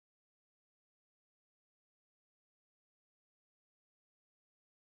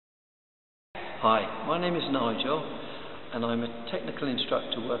Hi, my name is Nigel and I'm a technical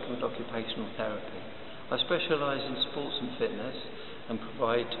instructor working with occupational therapy. I specialise in sports and fitness and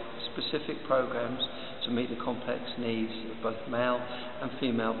provide specific programs to meet the complex needs of both male and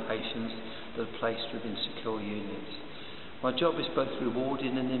female patients that are placed within secure units. My job is both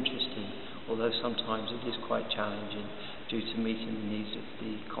rewarding and interesting, although sometimes it is quite challenging due to meeting the needs of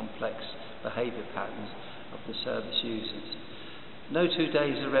the complex behaviour patterns of the service users. No 2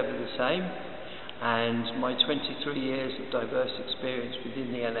 days are ever the same, and my 23 years of diverse experience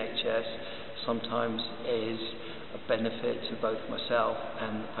within the NHS sometimes is a benefit to both myself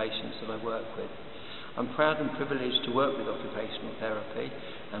and the patients that I work with. I'm proud and privileged to work with occupational therapy,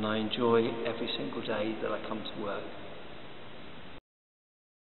 and I enjoy every single day that I come to work.